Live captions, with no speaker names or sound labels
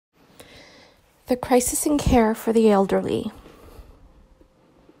The crisis in care for the elderly.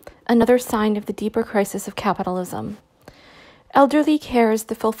 Another sign of the deeper crisis of capitalism. Elderly care is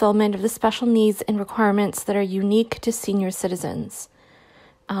the fulfillment of the special needs and requirements that are unique to senior citizens.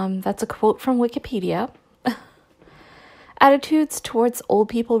 That's a quote from Wikipedia. Attitudes towards old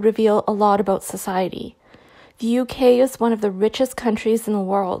people reveal a lot about society. The UK is one of the richest countries in the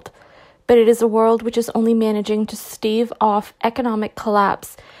world, but it is a world which is only managing to stave off economic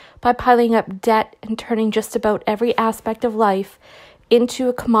collapse by piling up debt and turning just about every aspect of life into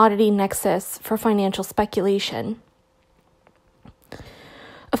a commodity nexus for financial speculation.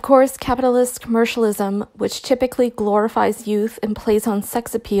 Of course, capitalist commercialism, which typically glorifies youth and plays on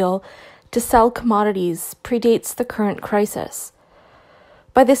sex appeal to sell commodities, predates the current crisis.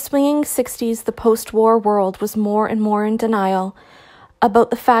 By the swinging 60s, the post-war world was more and more in denial about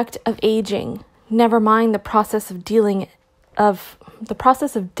the fact of aging, never mind the process of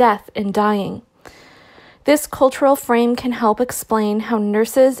death and dying. This cultural frame can help explain how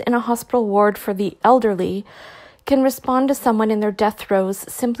nurses in a hospital ward for the elderly can respond to someone in their death throes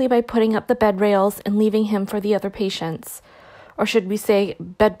simply by putting up the bed rails and leaving him for the other patients, or should we say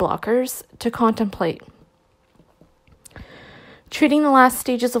bed blockers, to contemplate. Treating the last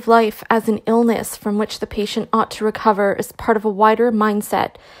stages of life as an illness from which the patient ought to recover is part of a wider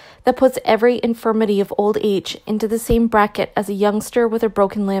mindset that puts every infirmity of old age into the same bracket as a youngster with a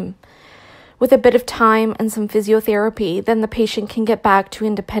broken limb. With a bit of time and some physiotherapy, then the patient can get back to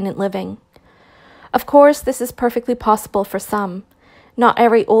independent living. Of course, this is perfectly possible for some. Not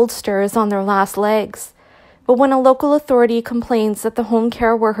every oldster is on their last legs. But when a local authority complains that the home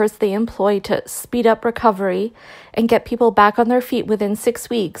care workers they employ to speed up recovery and get people back on their feet within 6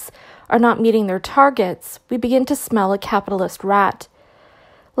 weeks are not meeting their targets, we begin to smell a capitalist rat.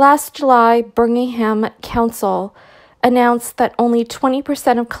 Last July, Birmingham Council announced that only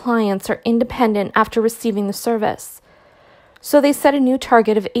 20% of clients are independent after receiving the service. So they set a new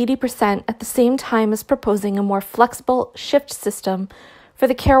target of 80% at the same time as proposing a more flexible shift system for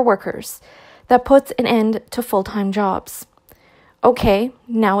the care workers that puts an end to full-time jobs. Okay,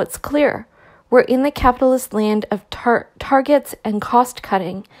 now it's clear. We're in the capitalist land of targets and cost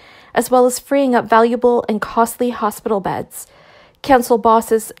cutting, as well as freeing up valuable and costly hospital beds. Council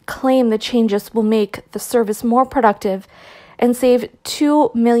bosses claim the changes will make the service more productive and save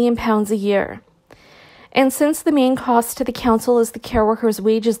 £2 million a year. And since the main cost to the council is the care workers'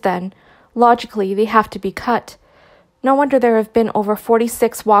 wages then, logically they have to be cut. No wonder there have been over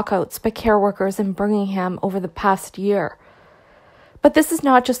 46 walkouts by care workers in Birmingham over the past year. But this is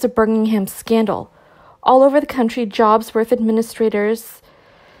not just a Birmingham scandal. All over the country, jobs worth administrators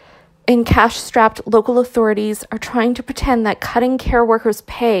and cash-strapped local authorities are trying to pretend that cutting care workers'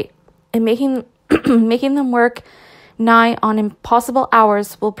 pay and making them work nigh on impossible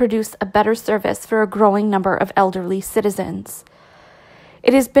hours will produce a better service for a growing number of elderly citizens.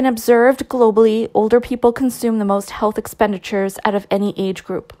 It has been observed globally, older people consume the most health expenditures out of any age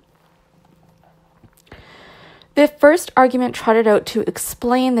group. The first argument trotted out to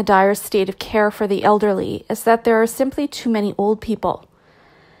explain the dire state of care for the elderly is that there are simply too many old people.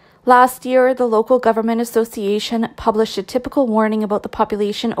 Last year, the local government association published a typical warning about the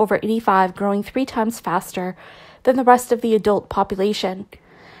population over 85 growing 3 times faster than the rest of the adult population,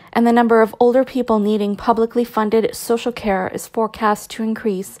 and the number of older people needing publicly funded social care is forecast to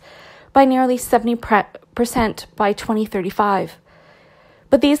increase by nearly 70% by 2035.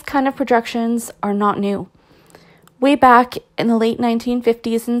 But these kind of projections are not new. Way back in the late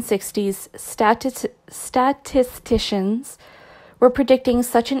 1950s and 60s, statisticians were predicting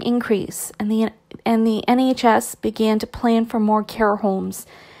such an increase, and the NHS began to plan for more care homes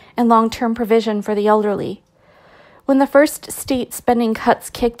and long-term provision for the elderly. When the first state spending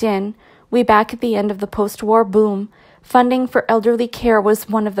cuts kicked in, way back at the end of the post-war boom, funding for elderly care was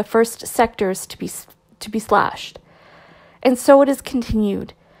one of the first sectors to be slashed. And so it has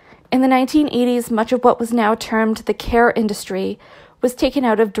continued. In the 1980s, much of what was now termed the care industry was taken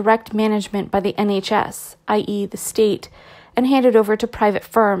out of direct management by the NHS, i.e. the state, and handed over to private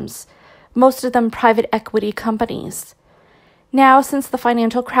firms, most of them private equity companies. Now, since the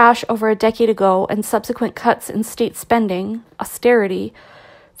financial crash over a decade ago and subsequent cuts in state spending, austerity,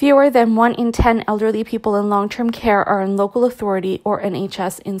 fewer than 1 in 10 elderly people in long-term care are in local authority or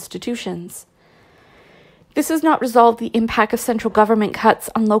NHS institutions. This has not resolved the impact of central government cuts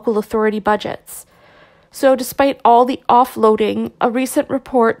on local authority budgets. So despite all the offloading, a recent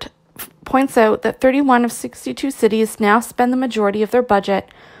report points out that 31 of 62 cities now spend the majority of their budget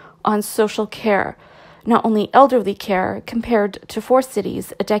on social care, not only elderly care, compared to 4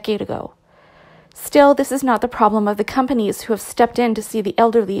 cities a decade ago. Still, this is not the problem of the companies who have stepped in to see the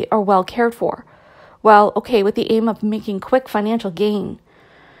elderly are well cared for. Well, okay, with the aim of making quick financial gain.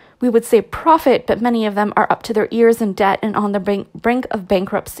 We would say profit, but many of them are up to their ears in debt and on the brink of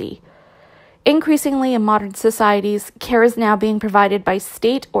bankruptcy. Increasingly in modern societies, care is now being provided by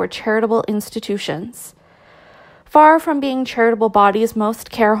state or charitable institutions. Far from being charitable bodies,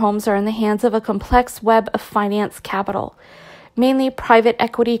 most care homes are in the hands of a complex web of finance capital, mainly private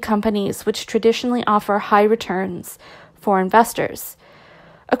equity companies which traditionally offer high returns for investors.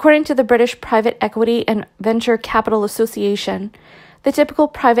 According to the British Private Equity and Venture Capital Association, the typical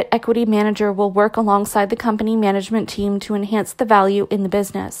private equity manager will work alongside the company management team to enhance the value in the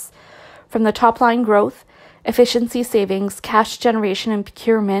business, from the top-line growth, efficiency savings, cash generation and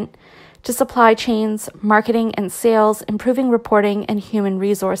procurement, to supply chains, marketing and sales, improving reporting, and human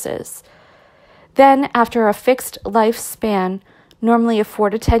resources. Then, after a fixed lifespan, normally of 4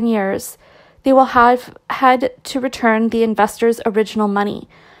 to 10 years, they will have had to return the investor's original money,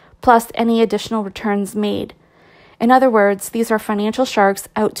 plus any additional returns made. In other words, these are financial sharks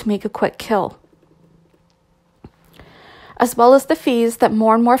out to make a quick kill. As well as the fees that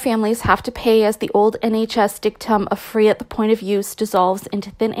more and more families have to pay as the old NHS dictum of free at the point of use dissolves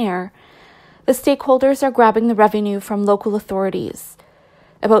into thin air, the stakeholders are grabbing the revenue from local authorities.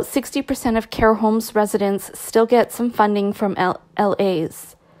 About 60% of care homes residents still get some funding from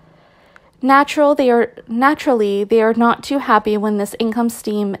LAs. Naturally, they are not too happy when this income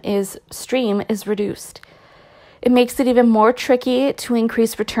stream is reduced. It makes it even more tricky to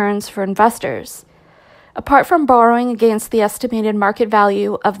increase returns for investors. Apart from borrowing against the estimated market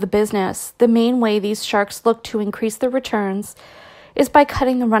value of the business, the main way these sharks look to increase their returns is by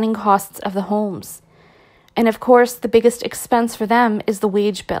cutting the running costs of the homes. And of course, the biggest expense for them is the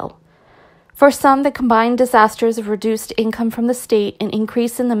wage bill. For some, the combined disasters of reduced income from the state, an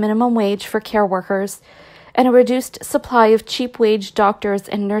increase in the minimum wage for care workers, and a reduced supply of cheap-wage doctors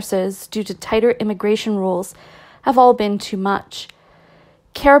and nurses due to tighter immigration rules have all been too much.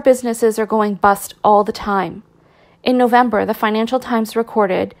 Care businesses are going bust all the time. In November, the Financial Times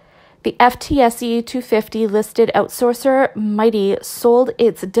recorded the FTSE 250 listed outsourcer Mighty sold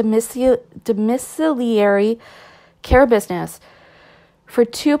its domiciliary care business for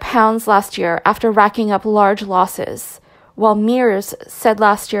 £2 last year after racking up large losses, while Mears said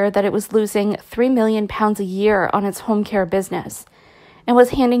last year that it was losing £3 million a year on its home care business and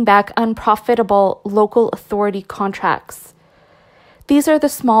was handing back unprofitable local authority contracts. These are the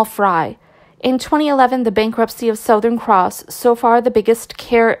small fry. In 2011, the bankruptcy of Southern Cross, so far the biggest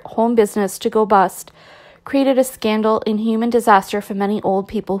care home business to go bust, created a scandal and human disaster for many old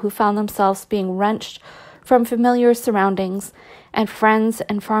people who found themselves being wrenched from familiar surroundings and friends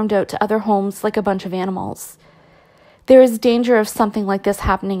and farmed out to other homes like a bunch of animals. There is danger of something like this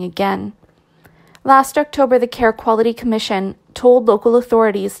happening again. Last October, the Care Quality Commission told local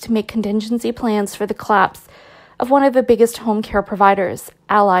authorities to make contingency plans for the collapse of one of the biggest home care providers,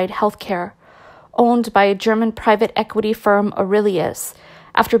 Allied Healthcare, owned by a German private equity firm Aurelius,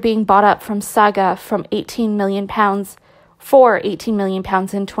 after being bought up from Saga for £18 million in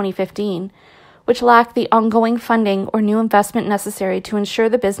 2015, which lacked the ongoing funding or new investment necessary to ensure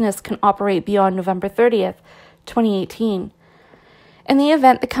the business can operate beyond November 30th, 2018. In the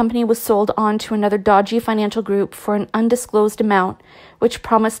event, the company was sold on to another dodgy financial group for an undisclosed amount, which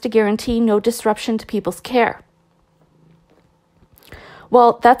promised to guarantee no disruption to people's care.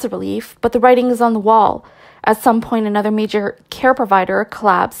 Well, that's a relief, but the writing is on the wall. At some point, another major care provider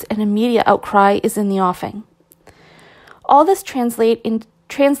collapsed and a media outcry is in the offing. All this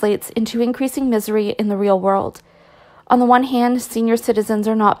translates into increasing misery in the real world. On the one hand, senior citizens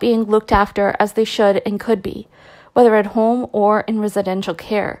are not being looked after as they should and could be, whether at home or in residential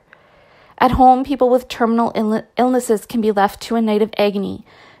care. At home, people with terminal illnesses can be left to a night of agony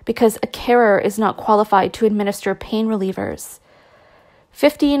because a carer is not qualified to administer pain relievers.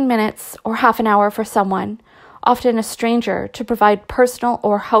 15 minutes or half an hour for someone, often a stranger, to provide personal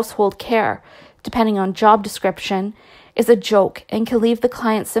or household care, depending on job description, is a joke and can leave the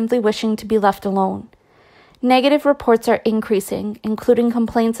client simply wishing to be left alone. Negative reports are increasing, including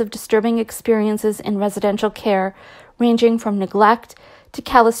complaints of disturbing experiences in residential care, ranging from neglect to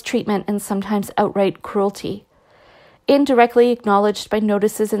callous treatment and sometimes outright cruelty. Indirectly acknowledged by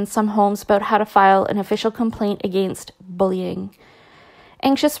notices in some homes about how to file an official complaint against bullying.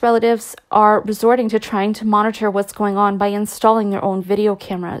 Anxious relatives are resorting to trying to monitor what's going on by installing their own video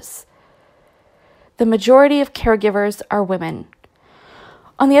cameras. The majority of caregivers are women.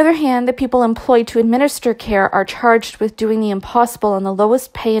 On the other hand, the people employed to administer care are charged with doing the impossible on the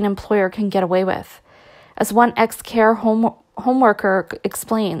lowest pay an employer can get away with. As one ex-care home worker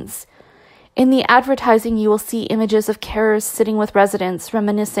explains, In the advertising, you will see images of carers sitting with residents,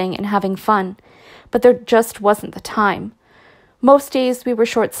 reminiscing and having fun, but there just wasn't the time. Most days we were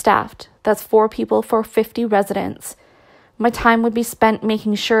short-staffed. That's 4 people for 50 residents. My time would be spent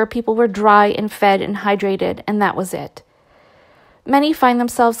making sure people were dry and fed and hydrated, and that was it. Many find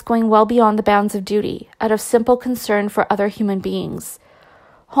themselves going well beyond the bounds of duty, out of simple concern for other human beings.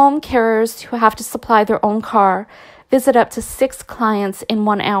 Home carers who have to supply their own car visit up to 6 clients in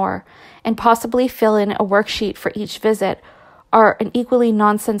 1 hour and possibly fill in a worksheet for each visit are an equally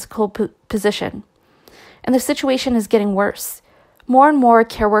nonsensical position. And the situation is getting worse. More and more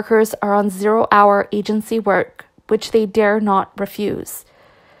care workers are on 0-hour agency work, which they dare not refuse.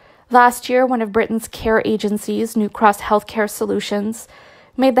 Last year, one of Britain's care agencies, New Cross Healthcare Solutions,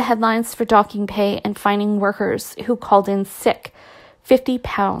 made the headlines for docking pay and fining workers who called in sick,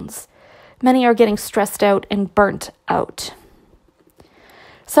 £50. Many are getting stressed out and burnt out.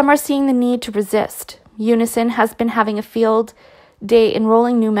 Some are seeing the need to resist. Unison has been having a field day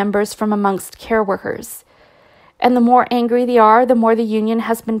enrolling new members from amongst care workers. And the more angry they are, the more the union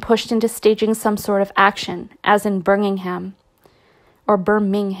has been pushed into staging some sort of action, as in Birmingham. But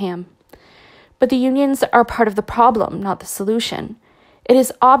the unions are part of the problem, not the solution. It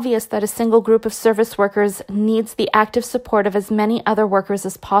is obvious that a single group of service workers needs the active support of as many other workers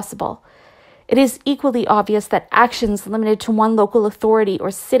as possible. It is equally obvious that actions limited to one local authority or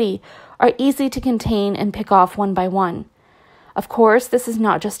city are easy to contain and pick off one by one. Of course, this is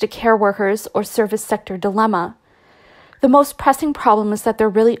not just a care workers or service sector dilemma. The most pressing problem is that there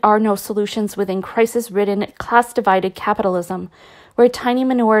really are no solutions within crisis-ridden, class-divided capitalism, where a tiny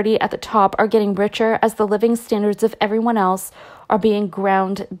minority at the top are getting richer as the living standards of everyone else are being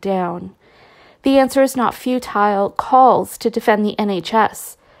ground down. The answer is not futile calls to defend the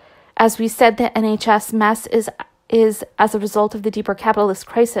NHS. As we said, the NHS mess is as a result of the deeper capitalist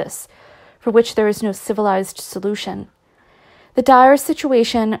crisis, for which there is no civilized solution. The dire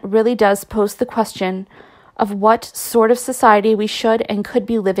situation really does pose the question of what sort of society we should and could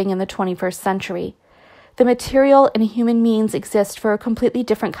be living in the 21st century. The material and human means exist for a completely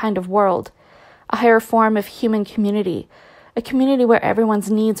different kind of world, a higher form of human community, a community where everyone's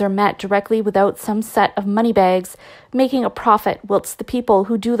needs are met directly without some set of money bags making a profit, whilst the people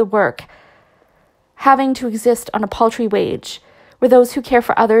who do the work having to exist on a paltry wage, where those who care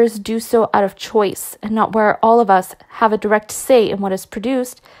for others do so out of choice, and not where all of us have a direct say in what is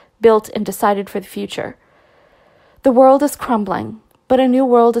produced, built, and decided for the future. The world is crumbling, but a new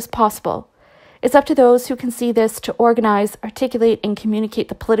world is possible. It's up to those who can see this to organize, articulate, and communicate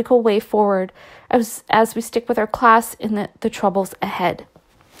the political way forward as we stick with our class in the troubles ahead.